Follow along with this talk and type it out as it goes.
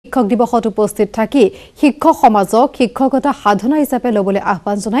শিক্ষক দিৱসত উপস্থিত থাকি শিক্ষক সমাজক শিক্ষকতা সাধনা হিচাপে লবলৈ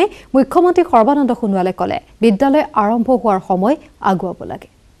আহ্বান জনাই মুখ্যমন্ত্ৰী সৰ্বানন্দ সোণোৱালে কলে বিদ্যালয় আৰম্ভ হোৱাৰ সময় আগুৱাব লাগে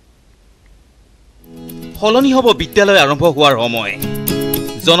হলনি হ'ব বিদ্যালয় আৰম্ভ হোৱাৰ সময়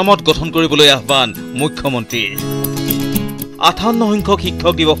জনমত গঠন কৰিবলৈ আহ্বান মুখ্যমন্ত্ৰীৰ 58 সংখ্যক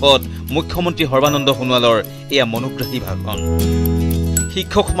শিক্ষক দিৱসত মুখ্যমন্ত্ৰী সৰ্বানন্দ সোণোৱালৰ এয়া মনোগ্ৰাহী ভাষণ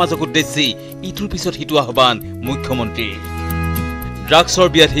শিক্ষক সমাজক উদ্দেশ্যি ইটোৰ পিছত সিটো আহ্বান মুখ্যমন্ত্ৰীৰ ড্ৰাগছৰ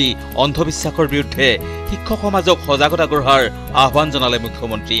ব্যাধি অন্ধবিশ্বাসৰ বিৰুদ্ধে শিক্ষক সমাজক সজাগতা গঢ়াৰ আহ্বান জনালে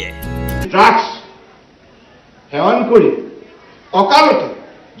মুখ্যমন্ত্ৰীয়ে ড্ৰাগছ সেৱন কৰি অকালতে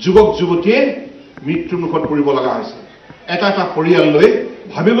যুৱক যুৱতীয়ে মৃত্যুৰ মুখত পৰিব লগা হৈছে এটা এটা পৰিয়াললৈ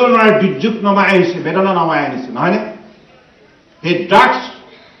ভাবিব নোৱাৰা দুৰ্যোগ নমাই আহিছে বেদনা নমাই আনিছে নহয়নে এই ড্ৰাগছ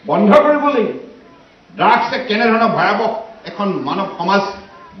বন্ধ কৰিব লাগিব ড্ৰাগছে কেনেধৰণৰ ভয়াৱহ এখন মানৱ সমাজ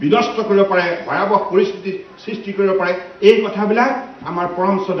বিনষ্ট কৰিব পাৰে ভয়াৱহ পৰিস্থিতি সৃষ্টি কৰিব পাৰে এই কথাবিলাক আমাৰ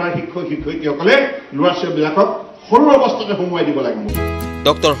পৰম শ্ৰদ্ধাৰ শিক্ষক শিক্ষয়িত্ৰীসকলে ল'ৰা ছোৱালীবিলাকক সৰু অৱস্থাতে সোমোৱাই দিব লাগিব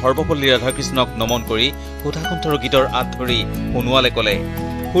ডক্টৰ সৰ্বপল্লী ৰাধাকৃষ্ণক নমন কৰি সুধাকণ্ঠৰ গীতৰ আঁত ধৰি সোণোৱালে ক'লে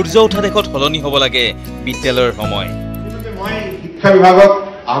সূৰ্য উঠা দেশত সলনি হ'ব লাগে বিদ্যালয়ৰ সময় মই শিক্ষা বিভাগক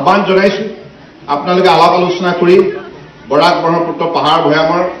আহ্বান জনাইছো আপোনালোকে আলাপ আলোচনা কৰি বৰাক ব্ৰহ্মপুত্ৰ পাহাৰ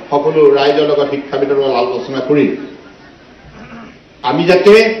ভৈয়ামৰ সকলো ৰাইজৰ লগত শিক্ষাবিদৰ লগত আলোচনা কৰি আমি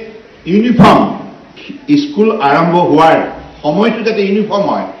যাতে ইউনিফৰ্ম স্কুল আৰম্ভ হোৱাৰ সময়টো যাতে ইউনিফৰ্ম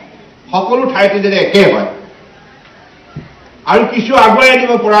হয় সকলো ঠাইতে যাতে একে হয় আৰু কিছু আগুৱাই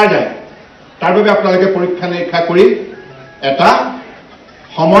দিব পৰা যায় তাৰ বাবে আপোনালোকে পৰীক্ষা নিৰীক্ষা কৰি এটা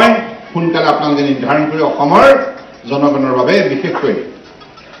সময় সোনকালে আপোনালোকে নিৰ্ধাৰণ কৰি অসমৰ জনগণৰ বাবে বিশেষকৈ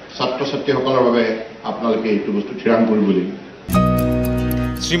ছাত্ৰ ছাত্ৰীসকলৰ বাবে আপোনালোকে এইটো বস্তু থিৰাং কৰিব লাগিব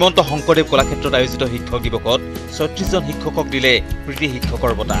শ্ৰীমন্ত শংকৰদেৱ কলাক্ষেত্ৰত আয়োজিত শিক্ষক দিৱসত ৩৬ জন শিক্ষকক দিলে প্ৰীতি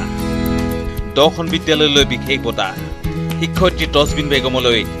শিক্ষকৰ বঁটা 10খন বিদ্যালয়লৈ বিশেষ বঁটা শিক্ষয়িত্ৰী তছবিন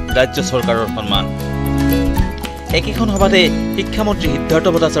বেগমলৈ ৰাজ্য চৰকাৰৰ সন্মান একেখন সভাতে শিক্ষামন্ত্ৰী সিদ্ধাৰ্থ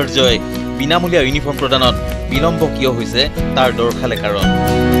ভট্টাচাৰ্যই বিনামূলীয়া ইউনিফৰ্ম প্ৰদানত বিলম্ব কিয় হৈছে তাৰ দৰ্শালে কাৰণ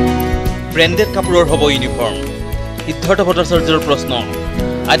ব্ৰেণ্ডেড কাপোৰৰ হ'ব ইউনিফৰ্ম সিদ্ধাৰ্থ ভট্টাচাৰ্যৰ প্ৰশ্ন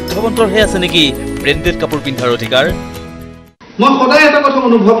আধ্যবন্তৰহে আছে নেকি ব্ৰেণ্ডেড কাপোৰ পিন্ধাৰ অধিকাৰ মই সদায় এটা কথা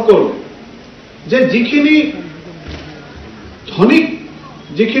অনুভৱ কৰোঁ যে যিখিনি ধনিক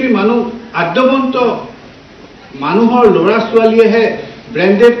যিখিনি মানুহ আদ্যবন্ত মানুহৰ ল'ৰা ছোৱালীয়েহে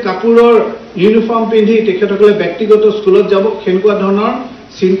ব্ৰেণ্ডেড কাপোৰৰ ইউনিফৰ্ম পিন্ধি তেখেতসকলে ব্যক্তিগত স্কুলত যাব সেনেকুৱা ধৰণৰ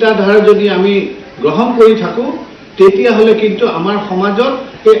চিন্তাধাৰা যদি আমি গ্ৰহণ কৰি থাকোঁ তেতিয়াহ'লে কিন্তু আমাৰ সমাজত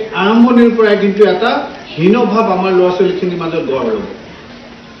এই আৰম্ভণিৰ পৰাই কিন্তু এটা হীনভাৱ আমাৰ ল'ৰা ছোৱালীখিনিৰ মাজত গঢ় ল'ব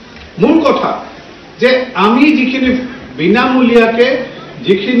মূল কথা যে আমি যিখিনি বিনামূলীয়াকে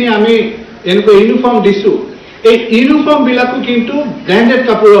যিখিনি আমি এনেকুৱা ইউনিফৰ্ম দিছোঁ এই ইউনিফৰ্মবিলাকো কিন্তু ব্ৰেণ্ডেড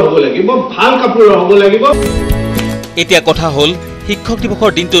কাপোৰৰ হ'ব লাগিব ভাল কাপোৰৰ হ'ব লাগিব এতিয়া কথা হ'ল শিক্ষক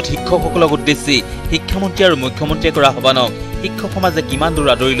দিৱসৰ দিনটোত শিক্ষকসকলক উদ্দেশ্যি শিক্ষামন্ত্ৰী আৰু মুখ্যমন্ত্ৰীয়ে কৰা আহ্বানক শিক্ষক সমাজে কিমান দূৰ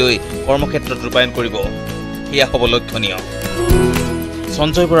আদৰি লৈ কৰ্মক্ষেত্ৰত ৰূপায়ণ কৰিব এয়া হ'ব লক্ষণীয়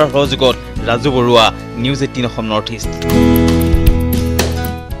সঞ্জয় বৰাৰ সহযোগত Raju Barua news 18 Assam north east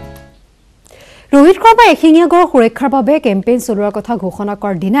Rohit Sharma এশিঙীয়া গড়ৰ সুৰক্ষাৰ বাবে কেম্পেইন চলোৱাৰ কথা ঘোষণা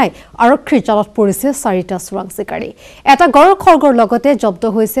কৰাৰ দিনাই আৰক্ষীৰ জালত পৰিছে 4টা চোৰাং চিকাৰী এটা গড়ৰ খৰ্গৰ লগতে জব্দ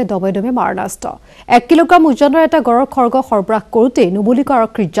হৈছে দমে মাৰণাস্ত্ৰ 1 কিলোগ্ৰাম ওজনৰ এটা গড়ৰ খৰ্গ সৰবৰাহ কৰোঁতে নুমলীগড়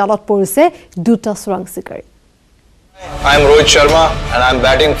আৰক্ষীৰ জালত পৰিছে 2টা চোৰাং চিকাৰী I am Rohit Sharma and I am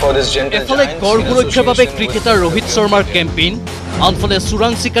batting for this gentle এফালে গড় সুৰক্ষাৰ বাবে ক্ৰিকেটাৰ ৰোহিত শৰ্মাৰ কেম্পেইন আনফালে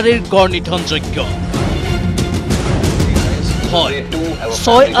চোৰাং চিকাৰীৰ গড় নিধন যজ্ঞ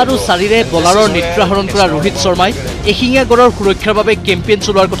 6 আৰু 4ৰে বলাৰৰ নিদ্ৰাহৰণ কৰা ৰোহিত শৰ্মাই এশিঙীয়া গড়ৰ সুৰক্ষাৰ বাবে কেম্পেইন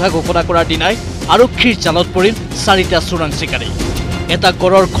চলোৱাৰ কথা ঘোষণা কৰাৰ দিনাই আৰক্ষীৰ জালত পৰিল 4টা চোৰাং চিকাৰী এটা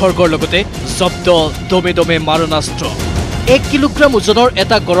গড়ৰ খৰ্গৰ লগতে জব্দ দমে মাৰণাস্ত্ৰ 1 কিলোগ্ৰাম ওজনৰ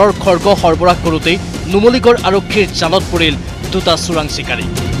এটা গড়ৰ খৰ্গ সৰবৰাহ কৰোঁতে নুমলীগড় আৰক্ষীৰ জালত পৰিল 2টা চোৰাং চিকাৰী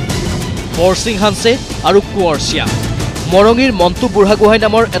বৰসিং হানছে আৰু কুঁৱৰ চিয়া মৰঙীৰ মন্টু বুঢ়াগোহাঁই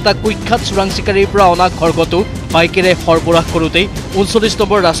নামৰ এটা কুখ্যাত চোৰাং চিকাৰীৰ পৰা অনা খৰ্গটো বাইকেৰে সৰবৰাহ কৰোঁতে 39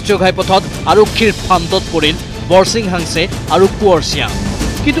 নম্বৰ ৰাষ্ট্ৰীয় ঘাইপথত আৰক্ষীৰ ফান্দত পৰিল বৰসিং হানছে আৰু কুঁৱৰ চিয়া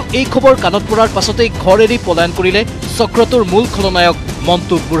কিন্তু এই খবৰ কাণত পৰাৰ পাছতেই ঘৰ এৰি পলায়ন কৰিলে চক্ৰটোৰ মূল খলনায়ক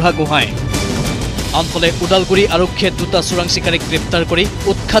মন্টু বুঢ়াগোহাঁই আনফালে ওদালগুৰি আৰক্ষীয়ে 2টা চোৰাং চিকাৰীক গ্ৰেপ্তাৰ কৰি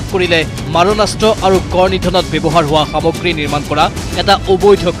উৎখাত কৰিলে মাৰণাস্ত্ৰ আৰু গড় নিধনত ব্যৱহাৰ হোৱা সামগ্ৰী নিৰ্মাণ কৰা এটা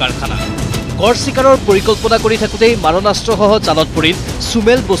অবৈধ কাৰখানা গড় চিকাৰৰ পৰিকল্পনা কৰি থাকোঁতেই মাৰণাস্ত্ৰসহ জালত পৰিল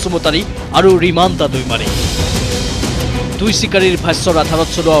সুমেল বসুমতাৰী আৰু ৰিমান্তা দৈমাৰী দুই চিকাৰীৰ ভাষ্যৰ আধাৰত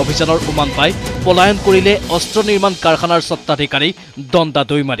চলোৱা অভিযানৰ উমান পাই পলায়ন কৰিলে অস্ত্ৰ নিৰ্মাণ কাৰখানাৰ স্বত্বাধিকাৰী দণ্ডা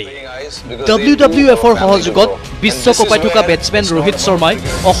দৈমাৰী WWFৰ সহযোগত বিশ্ব কঁপাই থকা বেটছমেন ৰোহিত শৰ্মাই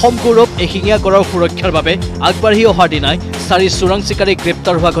অসম গৌৰৱ এশিঙীয়া গড়ৰ সুৰক্ষাৰ বাবে আগবাঢ়ি অহাৰ দিনাই 4 চোৰাং চিকাৰী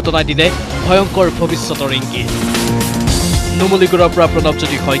গ্ৰেপ্তাৰ হোৱা ঘটনাই দিলে ভয়ংকৰ ভৱিষ্যতৰ ইংগিত নুমলীগড়ৰ পৰা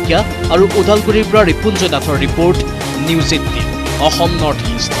প্ৰণৱজ্যোতি শইকীয়া আৰু ওদালগুৰিৰ পৰা ৰিপুঞ্জয় নাথৰ report news 18 Assam north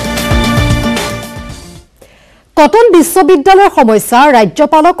east cotton বিশ্ববিদ্যালয়ৰ সমস্যা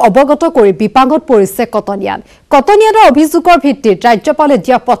ৰাজ্যপালক অৱগত কৰি বিপাঙত পৰিছে কটনিয়ানৰ অভিযোগৰ ভিত্তিত ৰাজ্যপালে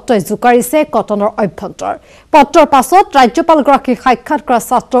দিয়া পত্ৰই জোকাৰিছে কটনৰ অভ্যন্তৰ পত্ৰৰ পাছত ৰাজ্যপালগৰাকীক সাক্ষাৎ কৰা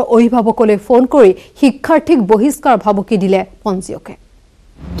ছাত্ৰৰ অভিভাৱকলৈ ফোন কৰি শিক্ষাৰ্থীক বহিষ্কাৰ ভাবুকি দিলে পঞ্জীয়কে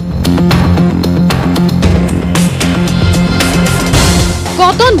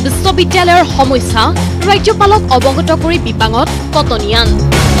কটন বিশ্ববিদ্যালয়ৰ সমস্যা ৰাজ্যপালক অৱগত কৰি বিপাঙত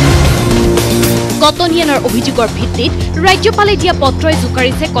কটনিয়ানৰ অভিযোগৰ ভিত্তিত ৰাজ্যপালে দিয়া পত্ৰই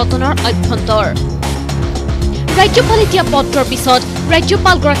জোকাৰিছে কটনৰ অভ্যন্তৰ ৰাজ্যপালে দিয়া পত্ৰৰ পিছত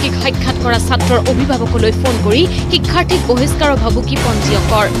ৰাজ্যপালগৰাকীক সাক্ষাৎ কৰা ছাত্ৰৰ অভিভাৱকলৈ ফোন কৰি শিক্ষাৰ্থীক বহিষ্কাৰৰ ভাবুকি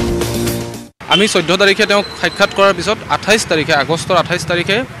পঞ্জীয়কৰ আমি 14 তাৰিখে তেওঁক সাক্ষাৎ কৰাৰ পিছত 28 তাৰিখে আগষ্টৰ 28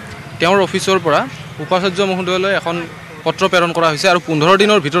 তাৰিখে তেওঁৰ অফিচৰ পৰা উপাচাৰ্য মহোদয়লৈ এখন পত্ৰ প্ৰেৰণ কৰা হৈছে আৰু 15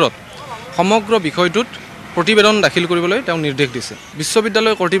 দিনৰ ভিতৰত সমগ্ৰ বিষয়টোত প্ৰতিবেদন দাখিল কৰিবলৈ তেওঁ নিৰ্দেশ দিছে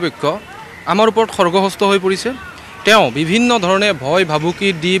বিশ্ববিদ্যালয় কৰ্তৃপক্ষ আমাৰ ওপৰত খৰ্গহস্ত হৈ পৰিছে তেওঁ বিভিন্ন ধৰণে ভয় ভাবুকি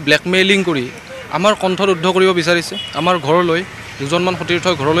দি ব্লেকমেইলিং কৰি আমাৰ কণ্ঠৰুদ্ধ কৰিব বিচাৰিছে আমাৰ ঘৰলৈ দুজনমান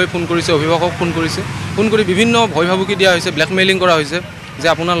সতীৰ্থই ঘৰলৈ ফোন কৰিছে অভিভাৱকক ফোন কৰি বিভিন্ন ভয় ভাবুকি দিয়া হৈছে ব্লেকমেইলিং কৰা হৈছে যে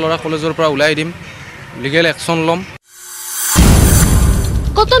আপোনাৰ ল'ৰা কলেজৰ পৰা ওলাই দিম লিগেল একশ্যন ল'ম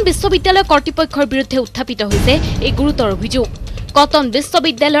কটন বিশ্ববিদ্যালয় কৰ্তৃপক্ষৰ বিৰুদ্ধে উত্থাপিত হৈছে এই গুৰুতৰ অভিযোগ কটন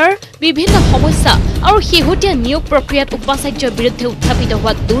বিশ্ববিদ্যালয়ৰ বিভিন্ন সমস্যা আৰু শেহতীয়া নিয়োগ প্ৰক্ৰিয়াত উপাচাৰ্যৰ বিৰুদ্ধে উত্থাপিত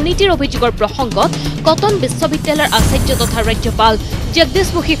হোৱা দুৰ্নীতিৰ অভিযোগৰ প্ৰসংগত কটন বিশ্ববিদ্যালয়ৰ আচাৰ্য তথা ৰাজ্যপাল জগদীশ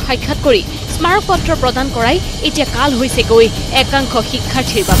মুখীক সাক্ষাৎ কৰি স্মাৰক পত্ৰ প্ৰদান কৰাই এতিয়া কাল হৈছেগৈ একাংশ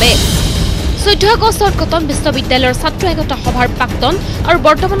শিক্ষাৰ্থীৰ বাবে 14 আগষ্টত কটন বিশ্ববিদ্যালয়ৰ ছাত্ৰ একতা সভাৰ প্ৰাক্তন আৰু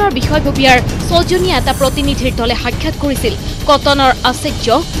বৰ্তমানৰ বিষয়ববীয়াৰ 6জনীয়া এটা প্ৰতিনিধিৰ দলে সাক্ষাৎ কৰিছিল কটনৰ আচাৰ্য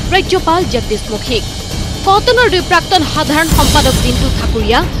ৰাজ্যপাল জগদীশ মুখীক কটনৰ দুই প্ৰাক্তন সাধাৰণ সম্পাদক জিন্তু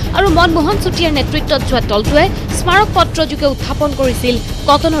ঠাকুৰীয়া আৰু মনমোহন চুতীয়াৰ নেতৃত্বত যোৱা দলটোৱে স্মাৰক পত্ৰযোগে উত্থাপন কৰিছিল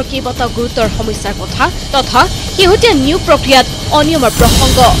কটনৰ কেইবাটাও গুৰুতৰ সমস্যাৰ কথা তথা শেহতীয়া নিয়োগ প্ৰক্ৰিয়াত অনিয়মৰ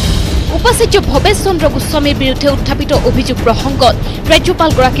প্ৰসংগ উপাচাৰ্য ভৱেশ চন্দ্ৰ গোস্বামীৰ বিৰুদ্ধে উত্থাপিত অভিযোগ প্ৰসংগত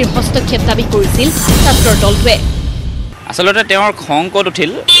ৰাজ্যপালগৰাকীৰ হস্তক্ষেপ দাবী কৰিছিল ছাত্ৰৰ দলটোৱে আচলতে তেওঁৰ খং ক'ত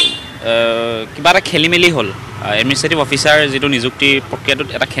উঠিল কিবা এটা খেলিমেলি হ'ল এডমিনিষ্ট্ৰেটিভ অফিচাৰ যিটো নিযুক্তিৰ প্ৰক্ৰিয়াটোত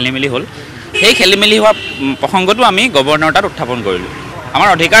এটা খেলিমেলি হ'ল সেই খেলিমেলি হোৱা প্ৰসংগটো আমি গভৰ্ণৰ তাত উত্থাপন কৰিলোঁ আমাৰ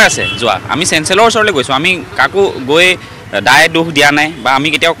অধিকাৰ আছে যোৱা আমি চেঞ্চেলৰ ওচৰলৈ গৈছোঁ আমি কাকো গৈ দায় দোষ দিয়া নাই বা আমি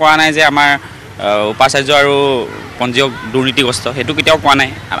কেতিয়াও কোৱা নাই যে আমাৰ উপাচাৰ্য আৰু পঞ্জীয়ক দুৰ্নীতিগ্ৰস্ত সেইটো কেতিয়াও কোৱা নাই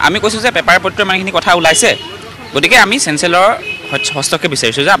আমি কৈছোঁ যে পেপাৰ পত্ৰৰ ইমানখিনি কথা ওলাইছে গতিকে আমি চেঞ্চেলৰ হস্তক্ষেপ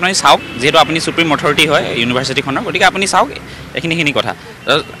বিচাৰিছোঁ যে আপুনি চাওক যিহেতু আপুনি সুপ্ৰিম অথৰিটি হয় ইউনিভাৰ্চিটিখনৰ গতিকে আপুনি চাওক এইখিনিখিনি কথা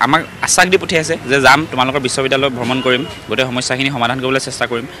আমাক আশ্বাস দি পঠিয়াইছে যে যাম তোমালোকৰ বিশ্ববিদ্যালয় ভ্ৰমণ কৰিম গোটেই সমস্যাখিনি সমাধান কৰিবলৈ চেষ্টা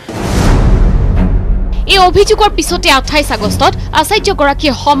কৰিম এই অভিযোগৰ পিছতে 28 আগষ্টত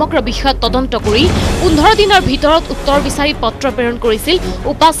আচাৰ্যগৰাকীয়ে সমগ্ৰ বিষয়ত তদন্ত কৰি 15 দিনৰ ভিতৰত উত্তৰ বিচাৰি পত্ৰ প্ৰেৰণ কৰিছিল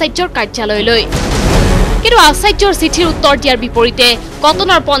উপাচাৰ্যৰ কাৰ্যালয়লৈ কিন্তু আচাৰ্যৰ চিঠিৰ উত্তৰ দিয়াৰ বিপৰীতে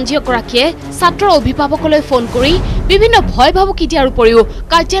কটনৰ পঞ্জীয়কগৰাকীয়ে ছাত্ৰৰ অভিভাৱকলৈ ফোন কৰি বিভিন্ন ভয় ভাবুকি দিয়াৰ উপৰিও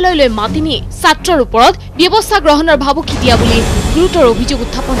কাৰ্যালয়লৈ মাতি নি ছাত্ৰৰ ওপৰত ব্যৱস্থা গ্ৰহণৰ ভাবুকি দিয়া বুলি গুৰুতৰ অভিযোগ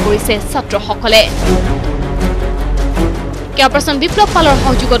উত্থাপন কৰিছে ছাত্ৰসকলে কেয়াৰপাৰ্চন বিপ্লৱ পালৰ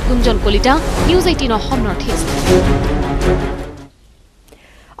সহযোগত গুঞ্জন Kalita news 18 Assam north east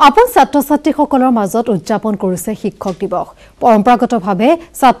আপন ছাত্ৰ-ছাত্ৰীসকলৰ মাজত উদযাপন কৰিছে শিক্ষক দিৱস পৰম্পৰাগতভাৱে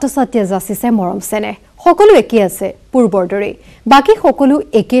ছাত্ৰ-ছাত্ৰীয়ে যাচিছে মৰম চেনেহ সকলো একেই আছে পূৰ্বৰ দৰে বাকি সকলো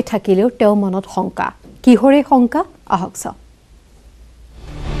একেই থাকিলেও তেওঁ মনত শংকা কিহৰে শংকা আহক চাওক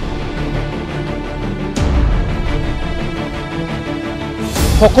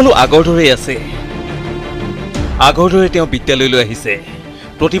সকলো আগৰ দৰে আছে আগৰ দৰে তেওঁ বিদ্যালয়লৈ আহিছে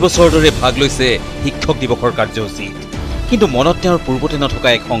প্ৰতি বছৰৰ দৰে ভাগ লৈছে শিক্ষক দিৱসৰ কাৰ্যসূচীত কিন্তু মনত তেওঁৰ পূৰ্বতে নথকা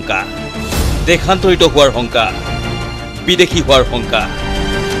এক শংকা দেশান্তৰিত হোৱাৰ শংকা বিদেশী হোৱাৰ শংকা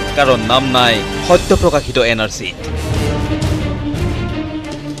কাৰণ নাম নাই সত্য প্ৰকাশিত এনআৰচিত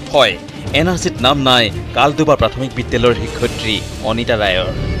হয় এনআৰচিত নাম নাই কালদুবা প্ৰাথমিক বিদ্যালয়ৰ শিক্ষয়িত্ৰী অনিতা ৰায়ৰ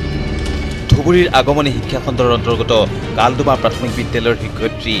ধুবুৰীৰ আগমনী শিক্ষা খণ্ডৰ অন্তৰ্গত কালদুবা প্ৰাথমিক বিদ্যালয়ৰ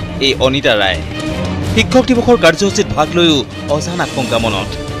শিক্ষয়িত্ৰী এই অনিতা ৰায় শিক্ষক দিৱসৰ কাৰ্যসূচীত ভাগ লৈও অজান আশংকা মনত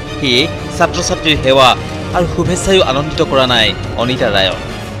সেয়ে ছাত্ৰ ছাত্ৰীৰ সেৱা আৰু শুভেচ্ছায়ো আনন্দিত কৰা নাই অনিতা ৰায়ক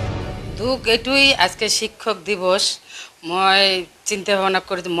দুখ এটুই আজকে শিক্ষক দিবস মই চিন্তা ভাবনা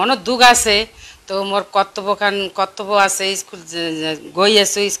করি মনত দুখ আছে তো মোর কর্তব্য আছে স্কুল গই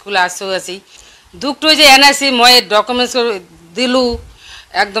আছো স্কুল আসো আছি দুটো যে এনআরসি মই ডকুমেন্টস দিলু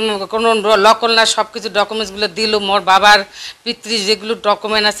একদম কোনো লকল না সব কিছু ডকুমেন্টসগুলো দিলু মোর বাবার পিতৃ যেগুলো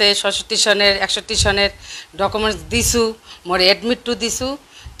ডকুমেন্ট আছে ৬৬ সনের ৬১ সনের ডকুমেন্টস দিছু মোর এডমিটটো দিছু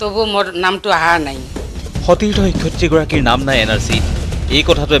তবু মোর নামটো আহা নাই সতীৰ্থ শিক্ষয়িত্ৰীগৰাকীৰ নাম নাই এনআৰচিত এই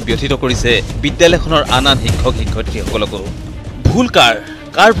কথাটোৱে ব্যথিত কৰিছে বিদ্যালয়খনৰ আন শিক্ষক শিক্ষয়িত্ৰীসকলকো ভুল কাৰ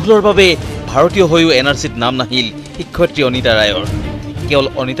ভুলৰ বাবে ভাৰতীয় হৈও এনআৰচিত নাম নাহিল শিক্ষয়িত্ৰী অনিতা ৰায়ৰ কেৱল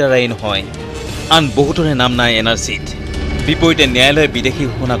অনিতা ৰায় নহয় আন বহুতৰে নাম নাই এনআৰচিত বিপৰীতে ন্যায়ালয়ে বিদেশী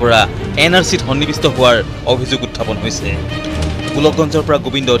ঘোষণা কৰা এনআৰচিত সন্নিৱিষ্ট হোৱাৰ অভিযোগ উত্থাপন হৈছে গোলকগঞ্জৰ পৰা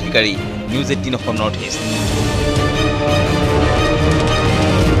গোবিন্দ অধিকাৰী নিউজ 18 অসম নৰ্থ ইষ্ট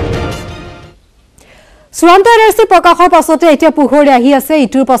চূড়ান্ত এনআৰচি প্ৰকাশৰ পাছতে এতিয়া পোহৰে আহি আছে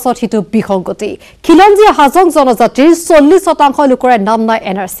ইটোৰ পাছত সিটো বিসংগতি খিলঞ্জীয়া হাজং জনজাতিৰ 40% লোকৰে নাম নাই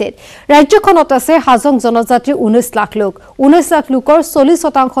এনআৰচিত ৰাজ্যখনত আছে হাজং জনজাতিৰ 19 লাখ লোক 19 লাখ লোকৰ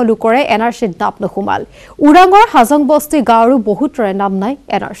 40% লোকৰে এনআৰচিত নাম নহুমাল উৰাঙৰ হাজং বস্তি গাঁৱৰো বহুতৰে নাম নাই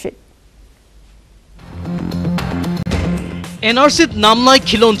এনআৰচিত এনআৰচিত নাম নাই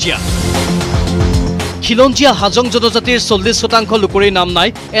খিলঞ্জীয়া হাজং জনজাতিৰ 40% লোকৰে নাম নাই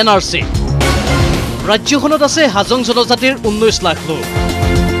এনআৰচিত ৰাজ্যখনত আছে হাজং জনজাতিৰ 19 লাখ লোক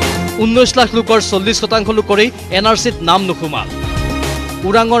 19 লাখ লোকৰ 40% লোকৰে এনআৰচিত নাম নহুমাল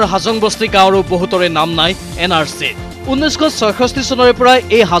উৰাঙৰ হাজং বস্তি গাঁৱৰো বহুতৰে নাম নাই এনআৰচিত 1966 চনৰে পৰা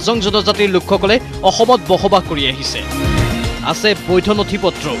এই হাজং জনজাতিৰ লোকসকলে অসমত বসবাস কৰি আহিছে আছে বৈধ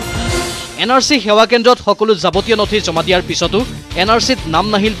নথিপত্ৰ এনআৰচি সেৱা কেন্দ্ৰত সকলো যাৱতীয় নথি জমা দিয়াৰ পিছতো এনআৰচিত নাম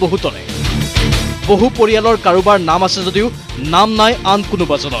নাহিল বহুতৰে বহু পৰিয়ালৰ কাৰোবাৰ নাম আছে যদিও নাম নাই আন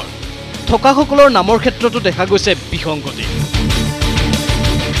কোনোবাজনৰ থকাসকলৰ নামৰ ক্ষেত্ৰতো দেখা গৈছে বিসংগতি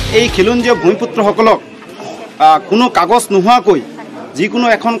এই খিলঞ্জীয় ভূমিপুত্ৰসকলক কোনো কাগজ নোহোৱাকৈ যিকোনো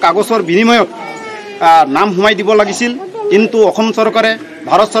এখন কাগজৰ বিনিময়ত নাম হুমাই দিব লাগিছিল কিন্তু অসম চৰকাৰে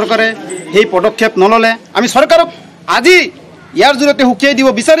ভাৰত চৰকাৰে সেই পদক্ষেপ নললে আমি চৰকাৰক আজি ইয়াৰ জৰিয়তে হুকিয়াই দিব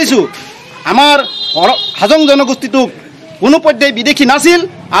বিচাৰিছোঁ আমাৰ হাজং জনগোষ্ঠীটোক কোনো পৰ্যায়ে বিদেশী নাছিল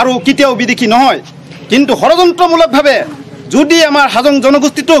আৰু কেতিয়াও বিদেশী নহয় কিন্তু ষড়যন্ত্ৰমূলকভাৱে যদি আমাৰ হাজং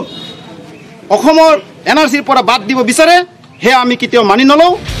জনগোষ্ঠীটোক অসমৰ এনআৰচিৰ পৰা বাদ দিব বিচাৰে হে আমি কেতিয়াও মানি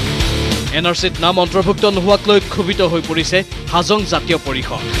নলওঁ এনআৰচিত নাম অন্তৰ্ভুক্ত নোহোৱাক লৈ ক্ষোভিত হৈ পৰিছে হাজং জাতীয়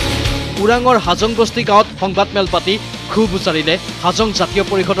পৰিষদ উৰাঙৰ হাজং বস্তি গাঁৱত সংবাদমেল পাতি ক্ষোভ উচ্চাৰিলে হাজং জাতীয়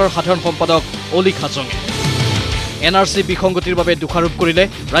পৰিষদৰ সাধাৰণ সম্পাদক অলিক হাজঙে এনআৰচি বিসংগতিৰ বাবে দোষাৰোপ কৰিলে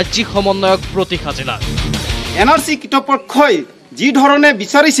ৰাজ্যিক সমন্বয়ক প্ৰতীক হাজিলা এনআৰচি কৰ্তৃপক্ষই যি ধৰণে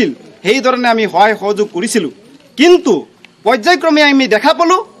বিচাৰিছিল সেই ধৰণে আমি সহায় সহযোগ কৰিছিলোঁ কিন্তু পৰ্যায়ক্ৰমে আমি দেখা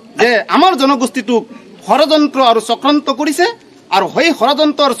পালোঁ যে আমাৰ জনগোষ্ঠীটোক ষড়যন্ত্ৰ আৰু চক্ৰান্ত কৰিছে আৰু সেই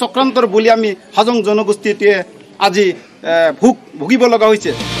ষড়যন্ত্ৰ আৰু চক্ৰান্তৰ বুলি আমি হাজং জনগোষ্ঠীটোৱে আজি ভুগিব লগা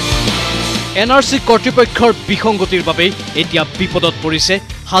হৈছে এনআৰচি কৰ্তৃপক্ষৰ বিসংগতিৰ বাবে এতিয়া বিপদত পৰিছে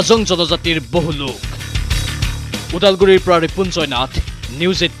হাজং জনজাতিৰ বহু লোক উদালগুৰিৰ পৰা Ripunjay Nath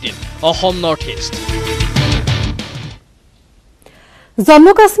news 18 Assam north east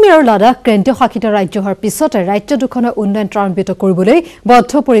Jammu Kashmir আৰু লাডাখ কেন্দ্ৰীয় শাসিত ৰাজ্য হোৱাৰ পিছতে ৰাজ্য দুখনৰ উন্নয়ন ত্বৰান্বিত কৰিবলৈ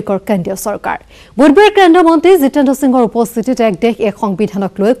বদ্ধপৰিকৰ কেন্দ্ৰীয় চৰকাৰ বুধবাৰে কেন্দ্ৰীয় মন্ত্ৰী জিতেন্দ্ৰ সিঙৰ উপস্থিতিত এক দেশ এক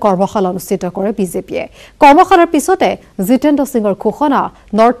সংবিধানক লৈ কৰ্মশালা অনুষ্ঠিত কৰে বিজেপিয়ে কৰ্মশালাৰ পিছতে জিতেন্দ্ৰ সিঙৰ ঘোষণা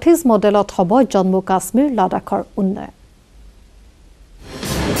নৰ্থ ইষ্ট মডেলত হ'ব জম্মু কাশ্মীৰ লাডাখৰ উন্নয়ন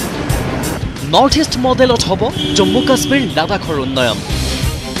নৰ্থ ইষ্ট মডেলত হ'ব জম্মু কাশ্মীৰ লাডাখৰ উন্নয়ন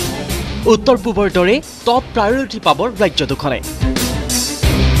উত্তৰ পূবৰ দৰে টপ প্ৰায়ৰিটি পাব ৰাজ্য দুখনে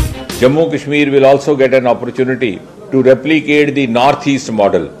Jammu Kashmir will also get an opportunity to replicate the Northeast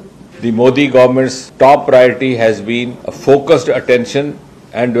model. The Modi government's top priority has been a focused attention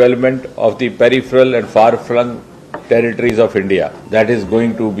and development of the peripheral and far-flung territories of India. That is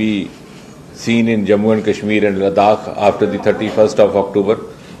going to be seen in Jammu and Kashmir and Ladakh after the 31st of October,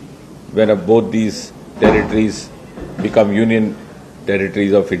 when both these territories become union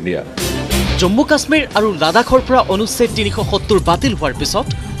territories of India. Jammu Kashmir আৰু লাডাখৰ পৰা অনুচ্ছেদ 370 বাতিল হোৱাৰ পিছত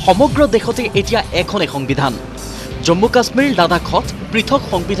সমগ্ৰ দেশতে এতিয়া এখন সংবিধান জম্মু কাশ্মীৰ লাডাখত পৃথক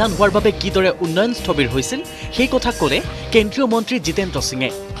সংবিধান হোৱাৰ বাবে কিদৰে উন্নয়ন স্থবিৰ হৈছিল সেই কথা ক'লে কেন্দ্ৰীয় মন্ত্ৰী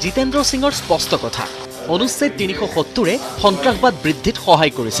জিতেন্দ্ৰ সিঙৰ স্পষ্ট কথা অনুচ্ছেদ 370ৰে সন্ত্ৰাসবাদ বৃদ্ধিত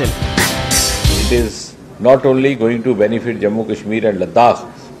সহায় কৰিছিল It is not only going to benefit Jammu Kashmir and Ladakh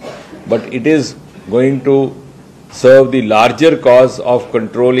but it is going to serve the larger cause of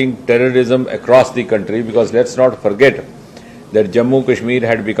controlling terrorism across the country because let's not forget that Jammu Kashmir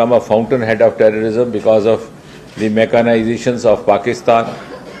had become a fountainhead of terrorism because of the mechanizations of Pakistan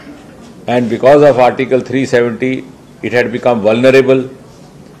and because of Article 370 it had become vulnerable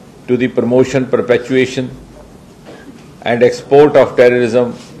to the promotion, perpetuation and export of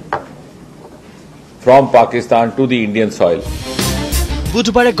terrorism from Pakistan to the Indian soil.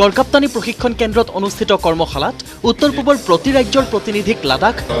 বুধবাৰে গড়কাপ্তানি প্ৰশিক্ষণ কেন্দ্ৰত অনুষ্ঠিত কৰ্মশালাত উত্তৰ পূবৰ প্ৰতি ৰাজ্যৰ প্ৰতিনিধিক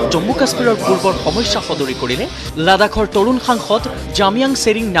লাডাখ জম্মু কাশ্মীৰৰ পূৰ্বৰ সমস্যা সদৰি কৰিলে লাডাখৰ তৰুণ সাংসদ জামিয়াং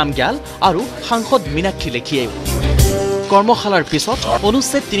চেৰিং নামগ্যাল আৰু সাংসদ মীনাক্ষী লেখিয়ে কৰ্মশালাৰ পিছত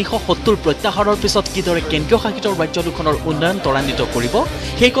অনুচ্ছেদ 370 প্ৰত্যাহাৰৰ পিছত কিদৰে কেন্দ্ৰীয় শাসিত ৰাজ্য দুখনৰ উন্নয়ন ত্বৰান্বিত কৰিব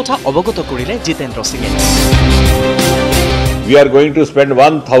সেই কথা অৱগত কৰিলে জিতেন্দ্ৰ সিঙে We are going to spend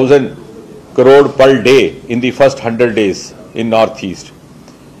 1,000 crore per day in the first 100 days in Northeast.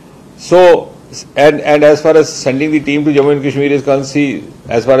 So, and as far as sending the team to Jammu and Kashmir is concerned,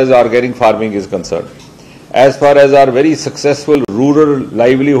 as far as organic farming is concerned, as far as our very successful rural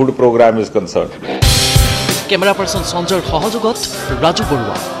livelihood program is concerned. Camera person Sanjay Sahajogot, Raju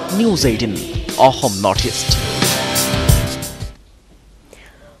Borua, News 18, Assam Northeast.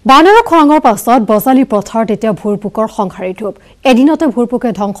 বানৰ খৰাঙৰ পাছত বজালী পথাৰত এতিয়া ভুৰপুকৰ সংহাৰী ধূপ এদিনতে ভুৰপুকে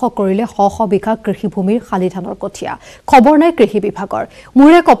ধ্বংস কৰিলে শ শ বিঘা কৃষিভূমিৰ খালি ধানৰ কঠীয়া খবৰ নাই কৃষি বিভাগৰ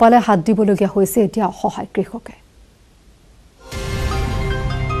মূৰে কপালে হাত দিবলগীয়া হৈছে এতিয়া অসহায় কৃষকে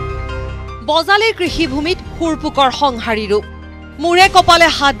বজালীৰ কৃষিভূমিত ভুৰপুকৰ সংহাৰী ৰূপ মূৰে কপালে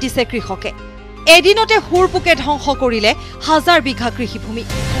হাত দিছে কৃষকে এদিনতে ভুৰপুকে ধ্বংস কৰিলে হাজাৰ বিঘা কৃষিভূমি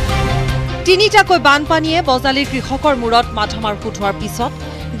তিনিটাকৈ বানপানীয়ে বজালীৰ কৃষকৰ মূৰত মাধমাৰ ফুটোৱাৰ পিছত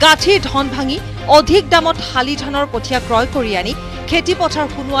গাঠিৰ ধন ভাঙি অধিক দামত শালি ধানৰ কঠীয়া ক্ৰয় কৰি আনি খেতি পথাৰ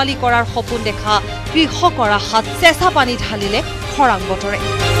ফুনুৱালি কৰাৰ সপোন দেখা কৃষকৰ হাত চেঁচা পানী ঢালিলে খৰাং বতৰে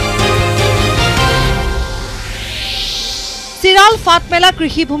চিৰাল ফাটমেলা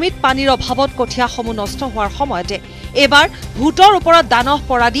কৃষিভূমিত পানীৰ অভাৱত কঠীয়াসমূহ নষ্ট হোৱাৰ সময়তে এবাৰ ভূতৰ ওপৰত দানহ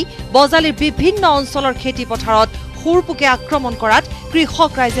পৰা দি বজালীৰ বিভিন্ন অঞ্চলৰ খেতি পথাৰত খুৰপুকে আক্ৰমণ কৰাত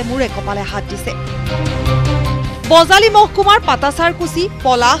কৃষক ৰাইজে মূৰে কপালে হাত দিছে বজালী মহকুমাৰ পাতাচাৰকুচি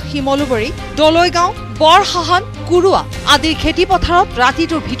পলা হিমলুবৰী দলৈগাঁও বৰহাহান কুৰুৱা আদিৰ খেতি পথাৰত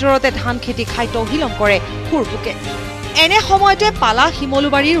ৰাতিটোৰ ভিতৰতে ধান খেতি খাই তহিলং কৰে খুৰপুকে এনে সময়তে পালা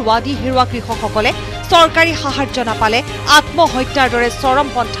হিমলুবাৰীৰ ৱাদি হেৰুৱা কৃষকসকলে চৰকাৰী সাহায্য নাপালে আত্মহত্যাৰ দৰে চৰম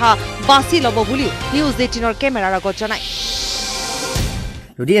পন্থা বাছি ল'ব বুলি নিউজ 18ৰ কেমেৰাৰ আগত জনায়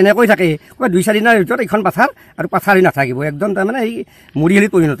যদি এনেকৈ থাকে দুই চাৰি দিনৰ ভিতৰত এখন পাথাৰ আৰু পাথাৰি নাথাকিব একদম তাৰমানে এই মৰিয়ালি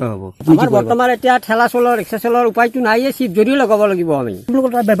পৰিণত হ'ব আমাৰ বৰ্তমান এতিয়া ঠেলা চলৰ ৰিক্সা চলৰ উপায়টো নাই চিপ জৰি লগাব লাগিব আমি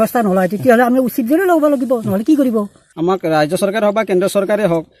এটা ব্যৱস্থা নলয় তেতিয়াহ'লে আমি চিপ জৰি লগাব লাগিব নহ'লে কি কৰিব আমাক ৰাজ্য চৰকাৰে হওক বা কেন্দ্ৰীয় চৰকাৰে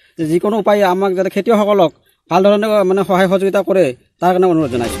হওক যে যিকোনো উপায় আমাক যাতে খেতিয়কসকলক ভাল ধৰণে মানে সহায় সহযোগিতা কৰে তাৰ কাৰণে অনুৰোধ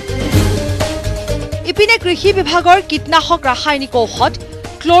জনাইছোঁ ইপিনে কৃষি বিভাগৰ কীটনাশক ৰাসায়নিক ঔষধ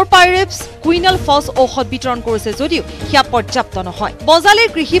ক্লৰপাইৰেপছ কুইনাল ফছ ঔষধ বিতৰণ কৰিছে যদিও সেয়া পৰ্যাপ্ত নহয় বজালীৰ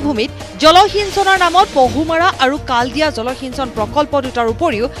কৃষিভূমিত জলসিঞ্চনৰ নামত পহুমাৰা আৰু কালদিয়া জলসিঞ্চন প্ৰকল্প দুটাৰ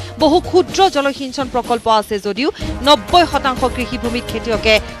উপৰিও বহু ক্ষুদ্ৰ জলসিঞ্চন প্ৰকল্প আছে যদিও 90% কৃষিভূমিত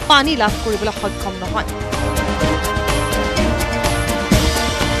খেতিয়কে পানী লাভ কৰিবলৈ সক্ষম নহয়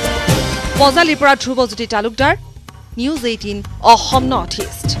বজালীৰ পৰা Dhruvajyoti Talukdar news 18 Assam north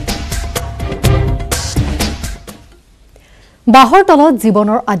east বাহৰ তলত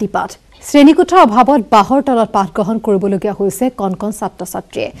জীৱনৰ আদিপাঠ শ্ৰেণীকোঠাৰ অভাৱত বাহৰ তলত পাঠ গ্ৰহণ কৰিবলগীয়া হৈছে কণ কণ ছাত্ৰ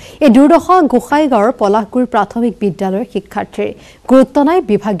ছাত্ৰীয়ে এই দুৰ্দশা গোসাইগাঁৱৰ পলাশগুৰি প্ৰাথমিক বিদ্যালয়ৰ শিক্ষাৰ্থীৰ গুৰুত্ব নাই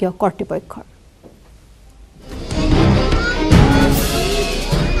বিভাগীয় কৰ্তৃপক্ষৰ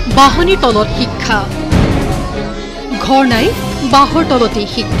বাহনিৰ তলত শিক্ষা ঘৰ নাই বাহৰ তলতেই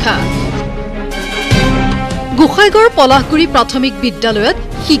শিক্ষা গোসাইগাঁৱৰ পলাশগুৰি প্ৰাথমিক বিদ্যালয়ত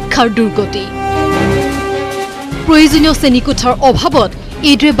শিক্ষাৰ দুৰ্গতি প্ৰয়োজনীয় শ্ৰেণীকোঠাৰ অভাৱত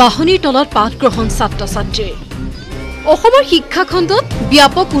এইদৰে বাহনিৰ তলত পাঠ গ্ৰহণ ছাত্ৰ ছাত্ৰীৰ অসমৰ শিক্ষাখণ্ডত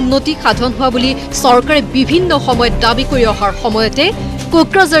ব্যাপক উন্নতি সাধন হোৱা বুলি চৰকাৰে বিভিন্ন সময়ত দাবী কৰি অহাৰ সময়তে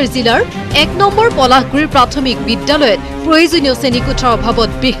কোকৰাঝাৰ জিলাৰ 1 নম্বৰ পলাশগুৰিৰ প্ৰাথমিক বিদ্যালয়ত প্ৰয়োজনীয় শ্ৰেণীকোঠাৰ অভাৱত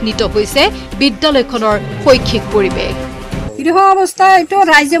বিঘ্নিত হৈছে বিদ্যালয়খনৰ শৈক্ষিক পৰিৱেশ গৃহ অৱস্থা এইটো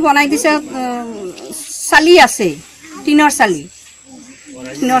ৰাইজে বনাই দিছে চালি আছে টিনৰ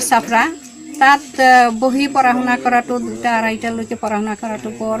চাফৰা তাত বহি পঢ়া শুনা কৰাটো 2-2.5টালৈকে পঢ়া শুনা কৰাটো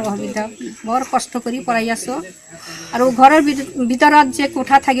বৰ অসুবিধা বৰ কষ্ট কৰি পঢ়াই আছোঁ আৰু ঘৰৰ ভিতৰত যে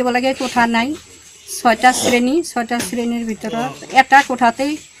কোঠা থাকিব লাগে কোঠা নাই 6টা শ্ৰেণীৰ ভিতৰত এটা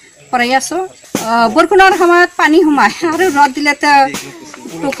কোঠাতেই পঢ়াই আছোঁ বৰষুণৰ সময়ত পানী সোমায় আৰু ৰ'দ দিলেতো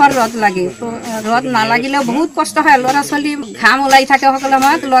পোখৰ ৰ'দ লাগে ৰ'দ নালাগিলেও বহুত কষ্ট হয় ল'ৰা ছোৱালী ঘাম ওলাই থাকে সকলো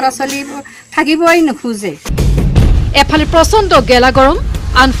সময়ত ল'ৰা ছোৱালী থাকিবই নোখোজে এফালে প্ৰচণ্ড গেলা গৰম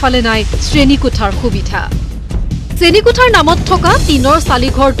আনফালে নাই শ্ৰেণীকোঠাৰ সুবিধা শ্ৰেণীকোঠাৰ নামত থকা টিনৰ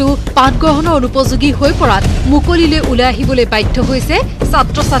চালিঘৰটো পাঠ গ্ৰহণৰ অনুপযোগী হৈ পৰাত মুকলিলৈ ওলাই আহিবলৈ বাধ্য হৈছে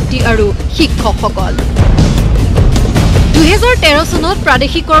ছাত্ৰ ছাত্ৰী আৰু শিক্ষকসকল 2013 চনত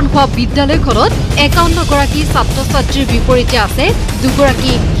প্ৰাদেশিকৰণ হোৱা বিদ্যালয়খনত 51 গৰাকী ছাত্ৰ ছাত্ৰীৰ বিপৰীতে আছে 2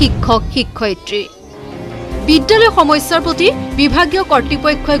 গৰাকী শিক্ষক শিক্ষয়িত্ৰী বিদ্যালয় সমস্যাৰ প্ৰতি বিভাগীয়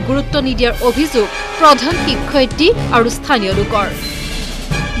কৰ্তৃপক্ষই গুৰুত্ব নিদিয়াৰ অভিযোগ প্ৰধান শিক্ষয়িত্ৰী আৰু স্থানীয় লোকৰ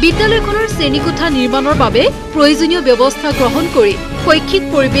বিদ্যালয়খনৰ শ্ৰেণীকোঠা নিৰ্মাণৰ বাবে প্ৰয়োজনীয় ব্যৱস্থা গ্ৰহণ কৰি শৈক্ষিক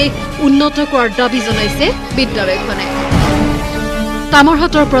পৰিৱেশ উন্নত কৰাৰ দাবী জনাইছে বিদ্যালয়খনে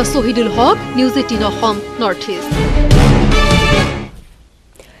তামৰহাটৰ পৰা শহীদুল হক news 18 Assam north east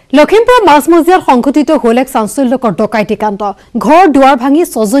Lakhimpur মাজমজিয়াত সংঘটিত হ'ল এক চাঞ্চল্যকৰ ডকাইতি কাণ্ড ঘৰ দুৱাৰ ভাঙি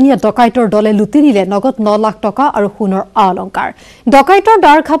ছজনীয়া ডকাইতৰ দলে লুটি নিলে নগদ 9 লাখ টকা আৰু সোণৰ অলংকাৰ ডকাইতৰ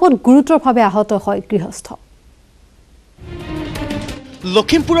দাৰ খাপত গুৰুতৰভাৱে আহত হয় গৃহস্থ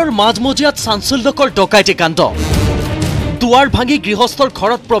লখিমপুৰৰ মাজমজিয়াত চাঞ্চল্যকৰ ডকাইতি কাণ্ড দুৱাৰ ভাঙি গৃহস্থৰ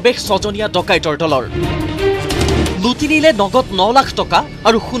ঘৰত প্ৰৱেশ ছজনীয়া ডকাইতৰ দলৰ লুটি নিলে নগদ 9 লাখ টকা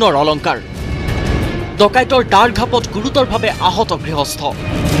আৰু সোণৰ অলংকাৰ ডকাইতৰ দাৰ ঘাপত গুৰুতৰভাৱে আহত গৃহস্থ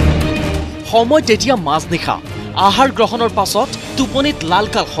সময় তেতিয়া মাজনিশা আহাৰ গ্ৰহণৰ পাছত টোপনিত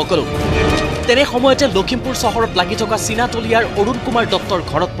লালকাল সকলো তেনে সময়তে লখিমপুৰ চহৰত লাগি থকা চিনাতলিয়াৰ অৰুণ কুমাৰ দত্তৰ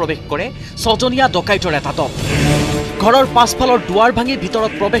ঘৰত প্ৰৱেশ কৰে ছজনীয়া ডকাইতৰ এটা দল ঘৰৰ পাছফালৰ দুৱাৰ ভাঙি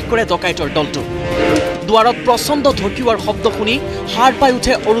ভিতৰত প্ৰৱেশ কৰে ডকাইতৰ দলটো দুৱাৰত প্ৰচণ্ড ঢকিওৱাৰ শব্দ শুনি হাড় পাই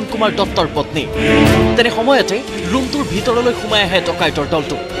উঠে অৰুণ কুমাৰ দত্তৰ পত্নী তেনে সময়তে ৰুমটোৰ ভিতৰলৈ সোমাই আহে ডকাইতৰ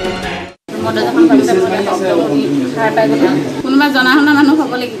দলটো কোনোবা জনা শুনা মানুহ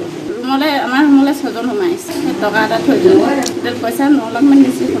হ'ব লাগিব আমাৰ ৰুমলৈ ছজন সোমাইছে টকা এটা থৈ দিলে পইচা 9 লাখ মান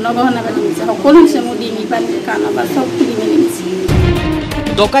দিছে সোণৰ গহনা পাতি দিছে সকলো দিছে মোৰ ডিঙি পাতি কাণৰ পৰা চব কিনি মেলি দিছে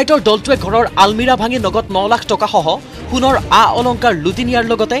ডকাইতৰ দলটোৱে ঘৰৰ আলমিৰা ভাঙি নগদ 9 লাখ টকা সহ সোণৰ অলংকাৰ লুটি নিয়াৰ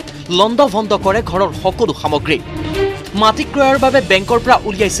লগতে লণ্ডভণ্ড কৰে ঘৰৰ সকলো সামগ্ৰী মাটি ক্ৰয়ৰ বাবে বেংকৰ পৰা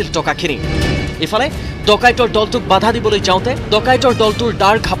উলিয়াইছিল টকাখিনি ইফালে ডকাইতৰ দলটোক বাধা দিবলৈ যাওঁতে ডকাইতৰ দলটোৰ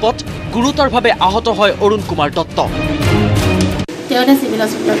দাৰ ঘাপত গুৰুতৰভাৱে আহত হয় অৰুণ কুমাৰ দত্ত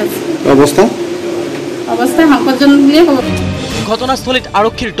ঘটনাস্থলীত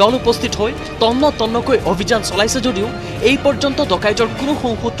আৰক্ষীৰ দল উপস্থিত হৈ তন্নকৈ অভিযান চলাইছে যদিও এই পৰ্যন্ত ডকাইতৰ কোনো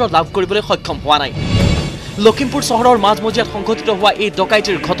সংসূত্ৰ লাভ কৰিবলৈ সক্ষম হোৱা নাই লখিমপুৰ চহৰৰ মাজমজিয়াত সংঘটিত হোৱা এই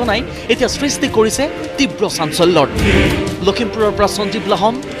ডকাইতিৰ ঘটনাই এতিয়া সৃষ্টি কৰিছে তীব্ৰ চাঞ্চল্যৰ লখিমপুৰৰ পৰা সঞ্জীৱ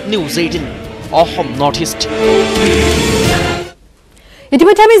লাহন নিউজ 18 অসম নৰ্থ ইষ্ট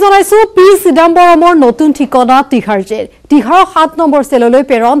ইতিমধ্যে আমি জনাইছো পি চিদাম্বৰমৰ নতুন ঠিকনা তিহাৰ জেল তিহাৰৰ 7 নম্বৰ সেললৈ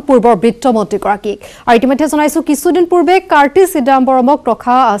প্ৰেৰণ পূৰ্বৰ বিত্তমন্ত্ৰীগৰাকীক আৰু ইতিমধ্যে জনাইছো কিছুদিন পূৰ্বে কাৰ্তি চিদাম্বৰমক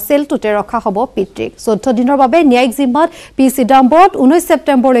ৰখা সেলটোতে ৰখা হ'ব পিতৃক 14 দিনৰ বাবে ন্যায়িক জিম্মাত পি চিদাম্বৰত 19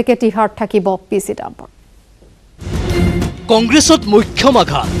 ছেপ্টেম্বৰলৈকে তিহাৰত থাকিব পি চিদাম্বৰ কংগ্ৰেছত মুখ্যম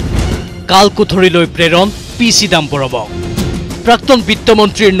আঘাত কালকুঠৰীলৈ প্ৰেৰণ পি চিদাম্বৰমক প্ৰাক্তন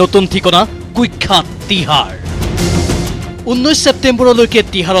বিত্তমন্ত্ৰীৰ নতুন ঠিকনা কুখ্যাত তিহাৰ 19 ছেপ্টেম্বৰলৈকে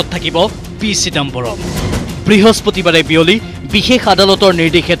তিহাৰত থাকিব পি চিদাম্বৰম বৃহস্পতিবাৰে বিয়লি বিশেষ আদালতৰ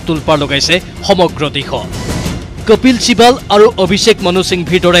নিৰ্দেশে তুলপাৰ লগাইছে সমগ্ৰ দেশত কপিল চিবাল আৰু অভিষেক মনু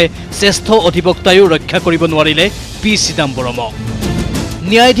সিংভিৰ দৰে শ্ৰেষ্ঠ অধিবক্তায়ো ৰক্ষা কৰিব নোৱাৰিলে পি চিদাম্বৰমক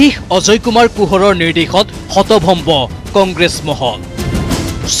ন্যায়াধীশ অজয় কুমাৰ কুহৰৰ নিৰ্দেশত হতভম্ব কংগ্ৰেছ মহল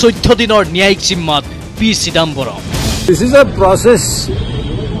 14 দিনৰ ন্যায়িক জিম্মাত P Chidambaram This is a process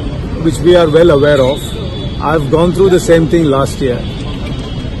which we are well aware of. I've gone through the same thing last year.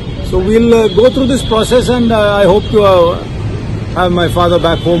 So we'll go through this process and I hope to have my father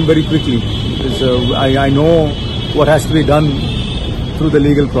back home very quickly. Because, I know what has to be done through the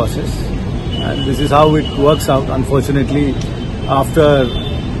legal process. And this is how it works out. Unfortunately, after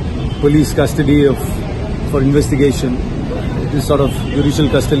police custody for investigation, this sort of judicial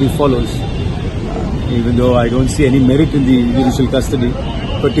custody follows. Even though I don't see any merit in the judicial custody,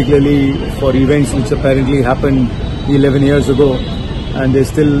 particularly for events which apparently happened 11 years ago, and they're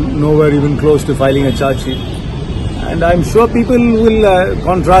still nowhere even close to filing a charge sheet. And I'm sure people will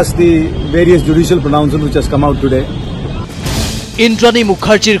contrast the various judicial pronouncements which has come out today. Indrani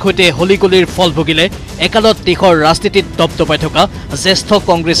মুখাৰ্জীৰ সৈতে হলিগলিৰ ফল ভুগিলে একালত দেশৰ ৰাজনীতিত দপদপাই থকা জ্যেষ্ঠ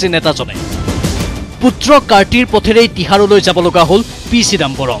কংগ্ৰেছী নেতাজনে পুত্ৰ কাৰ্তিৰ পথেৰেই তিহাৰলৈ যাব লগা হ'ল পি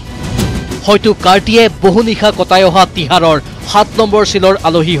চিদাম্বৰম হয়তো কাৰ্তিয়ে বহু নিশা কটাই অহা তিহাৰৰ 7 নম্বৰ সিলৰ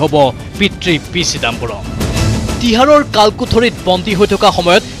আলহী হ'ব পিতৃ পি চিদাম্বৰম তিহাৰৰ কালকুঠৰীত বন্দী হৈ থকা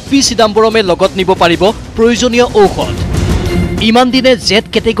সময়ত পি চিদাম্বৰমে লগত নিব পাৰিব প্ৰয়োজনীয় ঔষধ ইমান দিনে জেড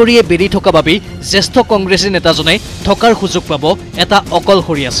কেটেগৰীয়ে বেৰি থকা বাবে জ্যেষ্ঠ কংগ্ৰেছী নেতাজনে থকাৰ সুযোগ পাব এটা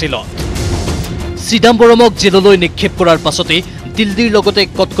অকলশৰীয়া সিলত চিদাম্বৰমক জেললৈ নিক্ষেপ কৰাৰ পাছতে দিল্লীৰ লগতে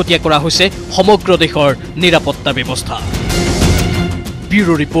কটকটীয়া কৰা হৈছে সমগ্ৰ দেশৰ নিৰাপত্তা ব্যৱস্থা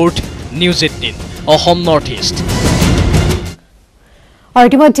bureau report news 18 Assam north east আৰু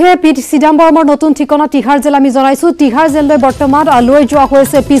ইতিমধ্যে পি চিদাম্বৰমৰ নতুন ঠিকনা তিহাৰ জেল আমি জনাইছো তিহাৰ জেললৈ বৰ্তমান লৈ যোৱা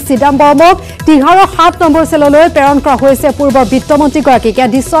হৈছে পি চিদাম্বৰমক তিহাৰৰ 7 নম্বৰ সেললৈ প্ৰেৰণ কৰা হৈছে পূৰ্বৰ বিত্তমন্ত্ৰীগৰাকীক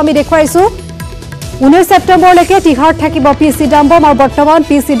দৃশ্য আমি দেখুৱাইছো 19 ছেপ্টেম্বৰলৈকে তিহাৰ থাকিব পি চিদাম্বৰম আৰু বৰ্তমান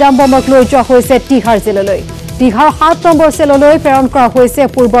পি চিদাম্বৰমক লৈ যোৱা হৈছে তিহাৰ জেললৈ তিহাৰ 7 নম্বৰ সেললৈ প্ৰেৰণ কৰা হৈছে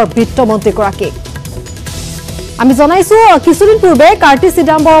পূৰ্বৰ বিত্তমন্ত্ৰীগৰাকীক আমি জনাইছো কিছুদিন পূৰ্বে কাৰ্তি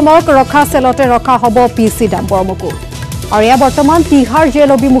চিদাম্বৰমক ৰখা সেলতে ৰখা হ'ব পি চিদাম্বৰমকো আৰু এয়া বৰ্তমান তিহাৰ জেল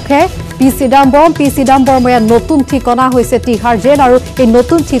অভিমুখে পি চিদাম্বৰমে নতুন ঠিকনা হৈছে তিহাৰ জেল আৰু এই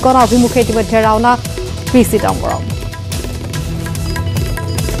নতুন ঠিকনা অভিমুখে ইতিমধ্যে ৰাওনা পি চিদাম্বৰম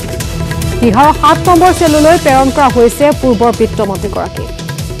তিহাৰ 7 নম্বৰ সেললৈ প্ৰেৰণ কৰা হৈছে পূৰ্বৰ বিত্তমন্ত্ৰীগৰাকীক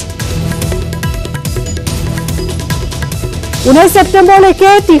 19 ছেপ্টেম্বৰলৈকে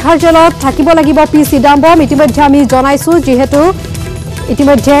তিহাৰ জেলত থাকিব লাগিব পি চিদাম্বৰম ইতিমধ্যে আমি জনাইছো যেহেতু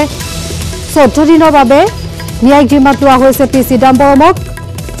ইতিমধ্যে 14 দিনৰ বাবে ন্যায়িক জিম্মাত লোৱা হৈছে পি চিদাম্বৰমক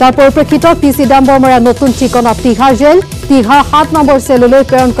যাৰ পৰিপ্ৰেক্ষিতত পি চিদাম্বৰমৰ নতুন ঠিকনা তিহাৰ জেল তিহাৰ 7 নম্বৰ সেললৈ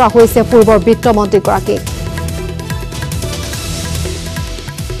প্ৰেৰণ কৰা হৈছে পূৰ্বৰ বিত্তমন্ত্ৰীগৰাকীক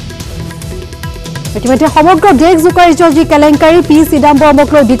ইতিমধ্যে সমগ্ৰ দেশ জোকাৰি যোৱা যি কেলেংকাৰী পি চিদাম্বৰমক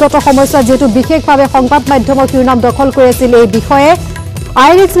লৈ বিগত সময়ছোৱাত যেহেতু বিশেষভাৱে সংবাদ মাধ্যমৰ শিৰোনাম দখল কৰি আছিল এই বিষয়ে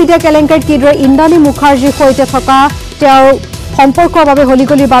আইএনএক্স মিডিয়া কেলেংকাৰীত কিদৰে ইন্দ্ৰাণী মুখাৰ্জীৰ সৈতে থকা তেওঁৰ সম্পৰ্কৰ বাবে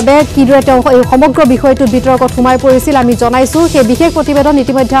হলিগলিৰ বাবে কিদৰে তেওঁ এই সমগ্ৰ বিষয়টোত বিতৰ্কত সোমাই পৰিছিল আমি জনাইছো সেই বিশেষ প্ৰতিবেদন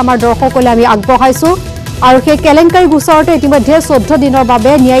ইতিমধ্যে আমাৰ দৰ্শকলৈ আমি আগবঢ়াইছো আৰু সেই কেলেংকাৰী গোচৰতে ইতিমধ্যে 14 দিনৰ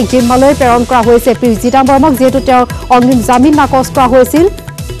বাবে ন্যায়িক জিম্মালৈ প্ৰেৰণ কৰা হৈছে পি চিদাম্বৰমক যেহেতু তেওঁৰ অগ্ৰিম জামিন নাকচ কৰা হৈছিল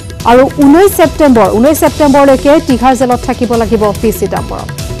আৰু 19 ছেপ্টেম্বৰলৈকে তিহাৰ জেলত থাকিব লাগিব পি চিদাম্বৰম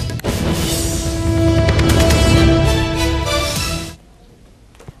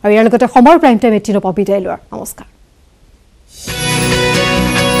আৰু ইয়াৰ লগতে সময় প্ৰাইম টাইম 18 বিদায় লোৱাৰ নমস্কাৰ